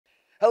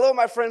Hello,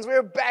 my friends.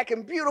 We're back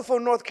in beautiful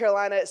North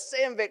Carolina at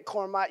Sandvik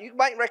Coromant. You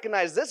might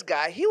recognize this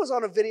guy. He was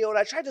on a video, and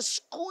I tried to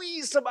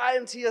squeeze some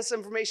IMTS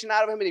information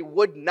out of him, and he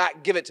would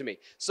not give it to me.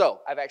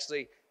 So I've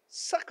actually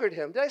suckered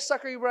him. Did I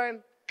sucker you,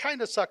 Brian?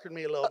 Kind of suckered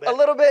me a little bit. A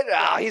little bit?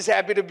 Oh, he's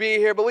happy to be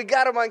here, but we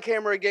got him on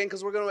camera again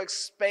because we're going to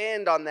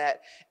expand on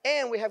that.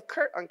 And we have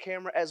Curt on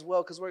camera as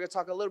well because we're going to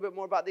talk a little bit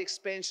more about the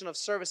expansion of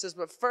services.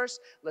 But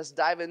first, let's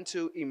dive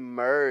into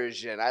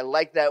immersion. I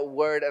like that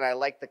word, and I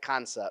like the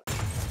concept.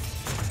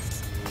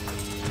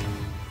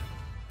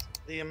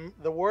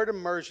 The word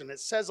immersion, it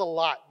says a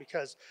lot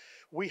because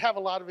we have a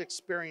lot of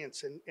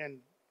experience in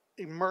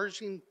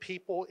immersing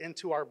people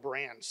into our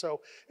brand.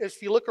 So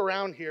if you look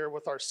around here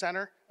with our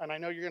center, and I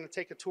know you're going to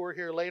take a tour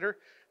here later,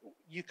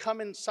 you come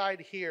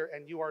inside here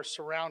and you are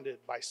surrounded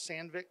by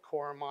Sandvik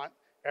Coromant.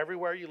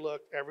 Everywhere you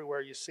look,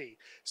 everywhere you see.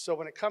 So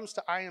when it comes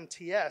to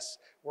IMTS,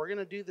 we're going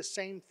to do the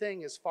same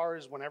thing as far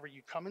as whenever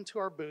you come into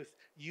our booth,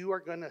 you are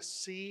going to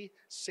see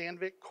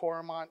Sandvik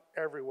Coromant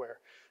everywhere.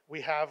 We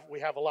have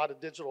a lot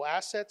of digital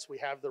assets. We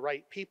have the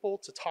right people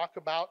to talk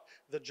about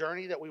the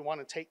journey that we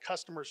want to take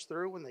customers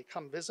through when they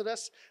come visit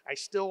us. I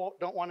still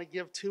don't want to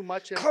give too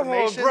much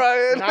information. Come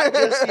on, Brian. Not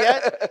just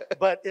yet,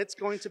 but it's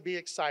going to be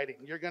exciting.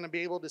 You're going to be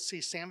able to see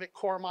Sandvik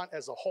Coromant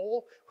as a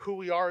whole, who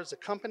we are as a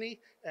company,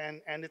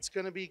 and it's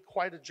going to be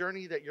quite a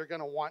journey that you're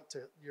going to want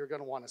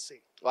to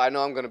see. Well, I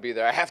know I'm going to be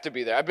there. I have to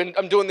be there.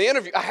 I'm doing the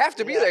interview. I have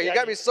to be there. You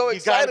got me so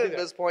excited at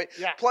this point.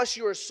 Yeah. Plus,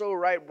 you are so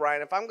right,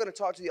 Brian. If I'm going to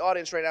talk to the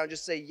audience right now and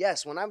just say,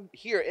 yes, when I'm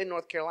here in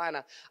North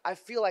Carolina, I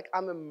feel like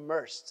I'm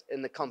immersed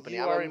in the company.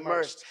 You I'm are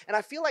immersed. And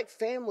I feel like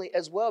family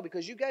as well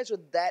because you guys are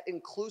that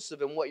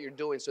inclusive in what you're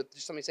doing. So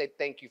just let me say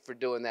thank you for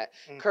doing that.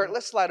 Curt,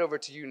 let's slide over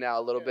to you now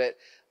a little bit.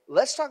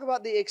 Let's talk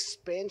about the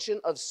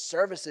expansion of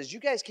services. You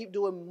guys keep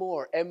doing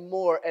more and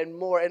more and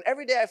more. And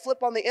every day I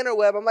flip on the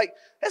interweb, I'm like,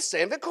 that's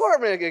Sandvik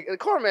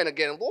Coromant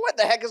again. Well, what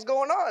the heck is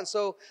going on?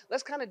 So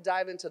let's kind of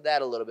dive into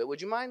that a little bit.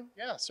 Would you mind?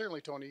 Yeah,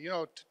 certainly, Tony. You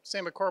know,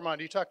 Sandvik Coromant,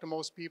 you talk to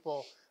most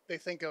people, they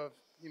think of,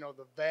 you know,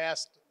 the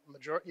vast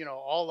majority, you know,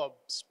 all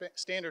the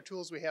standard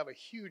tools. We have a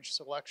huge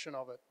selection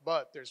of it,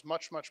 but there's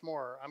much, much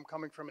more. I'm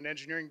coming from an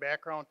engineering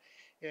background,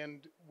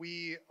 and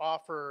we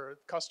offer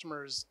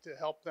customers to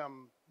help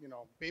them, you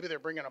know, maybe they're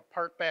bringing a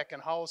part back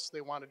in-house,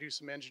 they want to do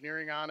some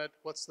engineering on it.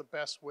 What's the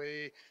best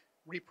way?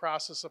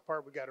 Reprocess a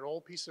part. We got an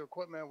old piece of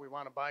equipment, we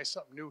want to buy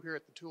something new here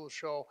at the tool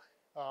show.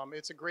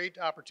 It's a great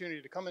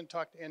opportunity to come and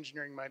talk to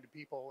engineering-minded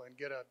people and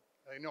get a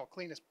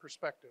cleanest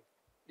perspective.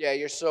 Yeah,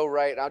 you're so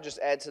right. I'll just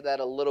add to that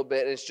a little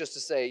bit. It's just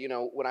to say, you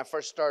know, when I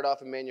first started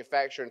off in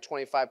manufacturing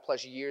 25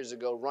 plus years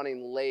ago,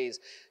 running lathes,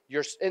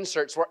 your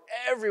inserts were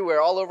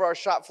everywhere, all over our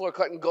shop floor,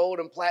 cutting gold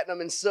and platinum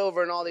and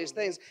silver and all these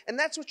things. And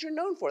that's what you're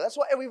known for. That's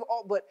what we've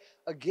all, but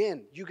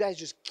again, you guys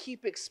just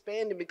keep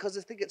expanding because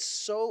I think it's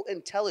so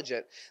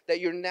intelligent that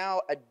you're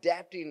now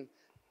adapting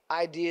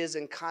ideas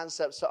and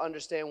concepts to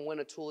understand when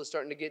a tool is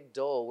starting to get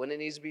dull, when it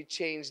needs to be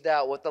changed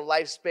out, what the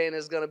lifespan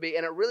is going to be.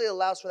 And it really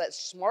allows for that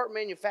smart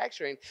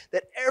manufacturing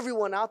that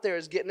everyone out there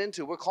is getting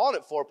into. We're calling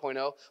it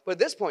 4.0, but at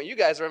this point, you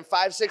guys are in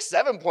 5, 6,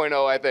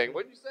 7.0, I think.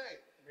 What do you say?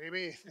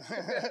 Maybe.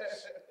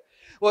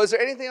 Well, is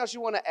there anything else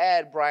you want to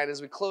add, Brian, as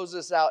we close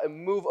this out and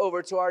move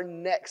over to our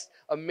next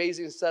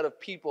amazing set of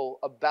people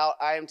about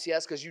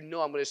IMTS? Because you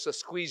know I'm going to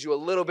squeeze you a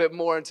little bit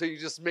more until you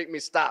just make me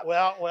stop.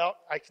 Well,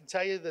 I can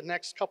tell you the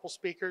next couple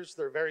speakers,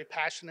 they're very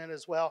passionate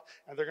as well,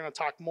 and they're going to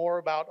talk more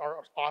about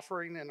our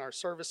offering and our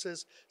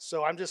services.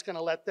 So I'm just going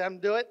to let them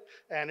do it,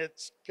 and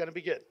it's going to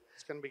be good.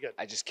 It's going to be good.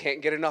 I just can't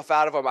get enough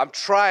out of them. I'm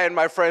trying,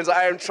 my friends.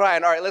 I am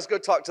trying. All right, let's go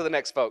talk to the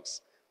next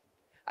folks.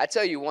 I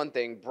tell you one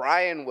thing,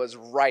 Brian was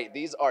right.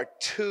 These are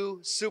two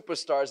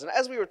superstars. And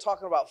as we were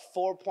talking about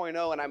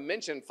 4.0, and I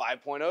mentioned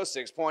 5.0,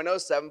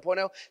 6.0,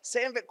 7.0,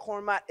 Sandvik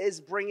Coromant is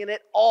bringing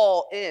it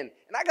all in.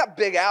 And I got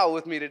Big Al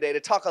with me today to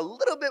talk a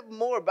little bit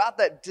more about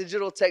that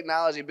digital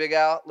technology. Big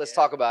Al, let's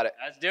talk about it.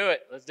 Let's do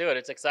it. Let's do it.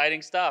 It's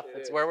exciting stuff.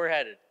 It's where we're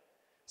headed.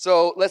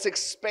 So let's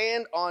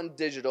expand on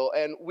digital.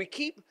 And we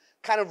keep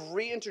kind of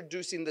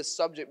reintroducing this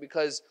subject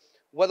because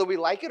whether we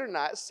like it or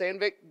not,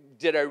 Sandvik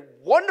did a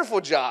wonderful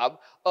job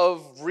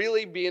of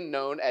really being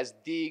known as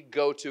the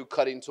go-to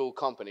cutting tool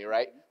company,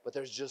 right? But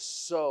there's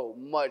just so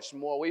much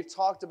more. We've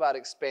talked about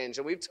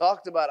expansion. We've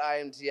talked about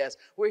IMTS.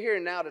 We're here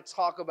now to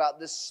talk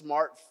about this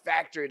smart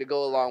factory to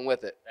go along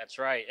with it. That's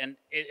right. And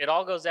it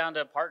all goes down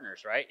to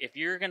partners, right? If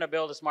you're going to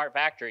build a smart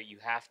factory, you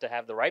have to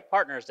have the right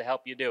partners to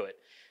help you do it.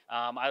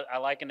 I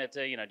liken it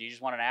to, you know, do you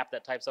just want an app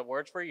that types up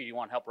words for you, or do you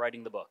want help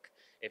writing the book?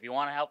 If you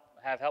want to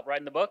have help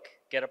writing the book,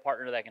 get a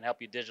partner that can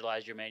help you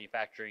digitalize your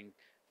manufacturing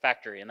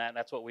factory, and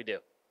that's what we do.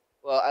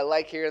 Well, I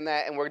like hearing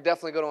that, and we're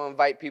definitely going to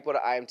invite people to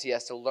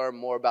IMTS to learn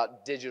more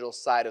about digital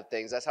side of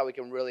things. That's how we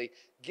can really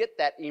get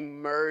that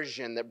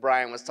immersion that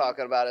Brian was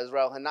talking about as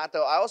well.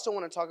 Renato, I also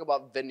want to talk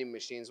about vending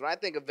machines. When I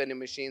think of vending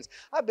machines,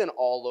 I've been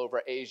all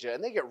over Asia,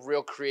 and they get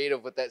real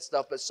creative with that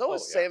stuff, but so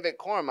is Sandvik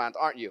Coromant,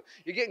 aren't you?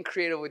 You're getting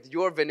creative with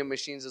your vending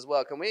machines as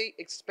well. Can we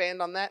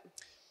expand on that?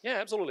 Yeah,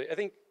 absolutely. I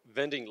think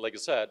vending, like I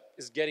said,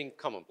 is getting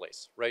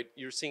commonplace, right?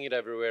 You're seeing it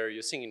everywhere.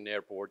 You're seeing it in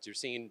airports. You're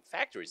seeing it in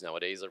factories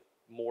nowadays are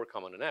more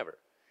common than ever.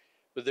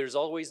 But there's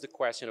always the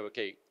question of,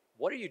 okay,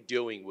 what are you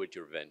doing with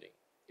your vending?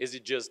 Is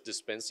it just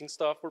dispensing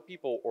stuff for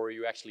people, or are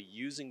you actually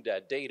using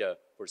that data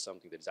for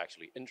something that is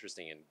actually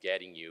interesting and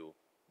getting you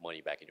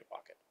money back in your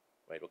pocket,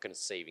 right? What kind of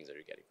savings are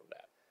you getting from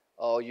that?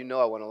 Oh, you know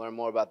I want to learn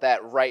more about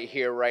that right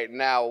here, right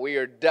now. We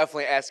are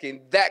definitely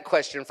asking that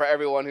question for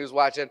everyone who's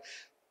watching.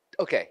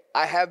 Okay,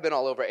 I have been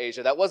all over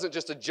Asia. That wasn't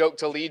just a joke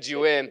to lead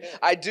you in.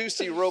 I do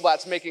see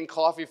robots making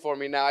coffee for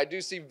me now. I do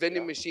see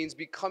vending machines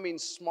becoming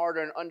smarter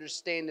and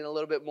understanding a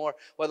little bit more,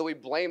 whether we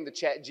blame the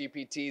chat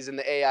GPTs and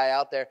the AI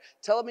out there.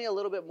 Tell me a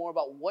little bit more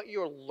about what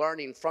you're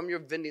learning from your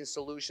vending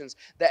solutions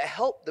that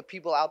help the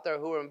people out there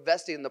who are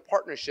investing in the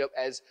partnership,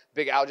 as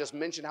Big Al just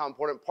mentioned how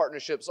important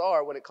partnerships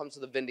are when it comes to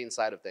the vending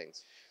side of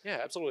things. Yeah,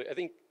 absolutely. I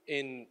think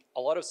in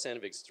a lot of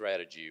Sandvik's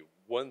strategy,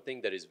 one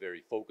thing that is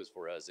very focused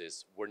for us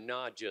is we're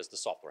not just a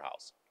software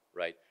house,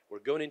 right? We're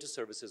going into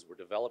services, we're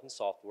developing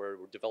software,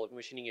 we're developing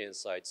machining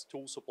insights,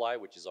 tool supply,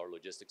 which is our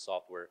logistics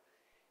software,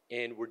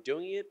 and we're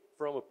doing it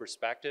from a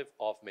perspective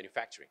of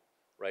manufacturing,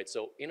 right?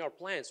 So in our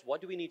plants,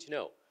 what do we need to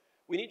know?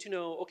 We need to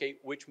know, okay,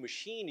 which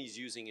machine is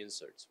using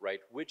inserts, right?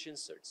 Which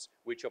inserts,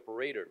 which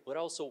operator, but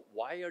also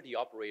why are the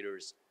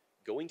operators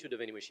going to the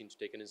vending machine to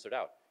take an insert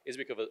out? Is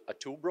it because a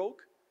tool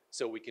broke?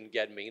 So we can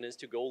get maintenance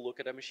to go look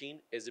at a machine?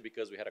 Is it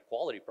because we had a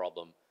quality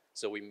problem?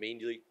 So we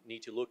mainly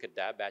need to look at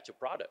that batch of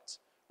products,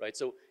 right?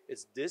 So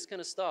it's this kind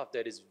of stuff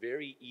that is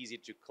very easy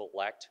to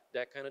collect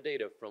that kind of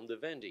data from the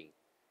vending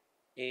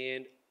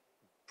and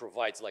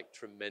provides like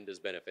tremendous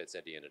benefits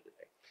at the end of the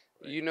day.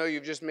 Right? You know,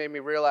 you've just made me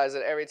realize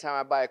that every time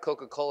I buy a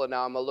Coca-Cola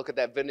now, I'm going to look at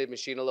that vending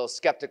machine a little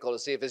skeptical to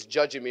see if it's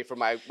judging me for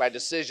my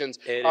decisions.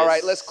 All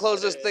right, let's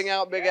close this thing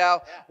out, Big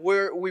Al.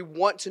 We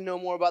want to know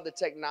more about the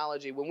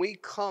technology. When we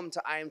come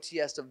to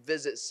IMTS to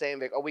visit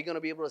Sandvik, are we going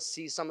to be able to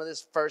see some of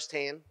this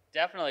firsthand?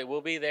 Definitely.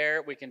 We'll be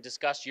there. We can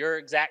discuss your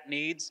exact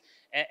needs.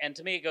 And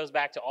to me, it goes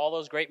back to all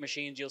those great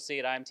machines you'll see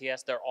at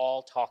IMTS. They're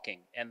all talking.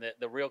 And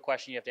the real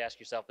question you have to ask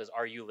yourself is,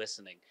 are you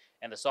listening?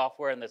 And the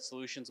software and the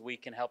solutions we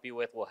can help you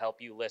with will help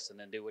you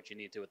listen and do what you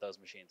need to with those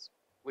machines.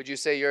 Would you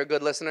say you're a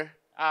good listener?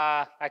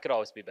 I could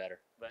always be better.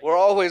 But we're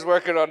always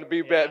working on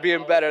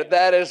being better.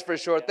 That is for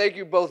sure. Thank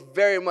you both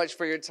very much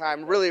for your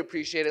time. Really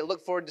appreciate it.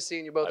 Look forward to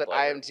seeing you both at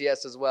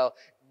IMTS as well.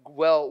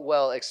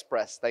 Well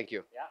expressed. Thank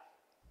you. Yeah.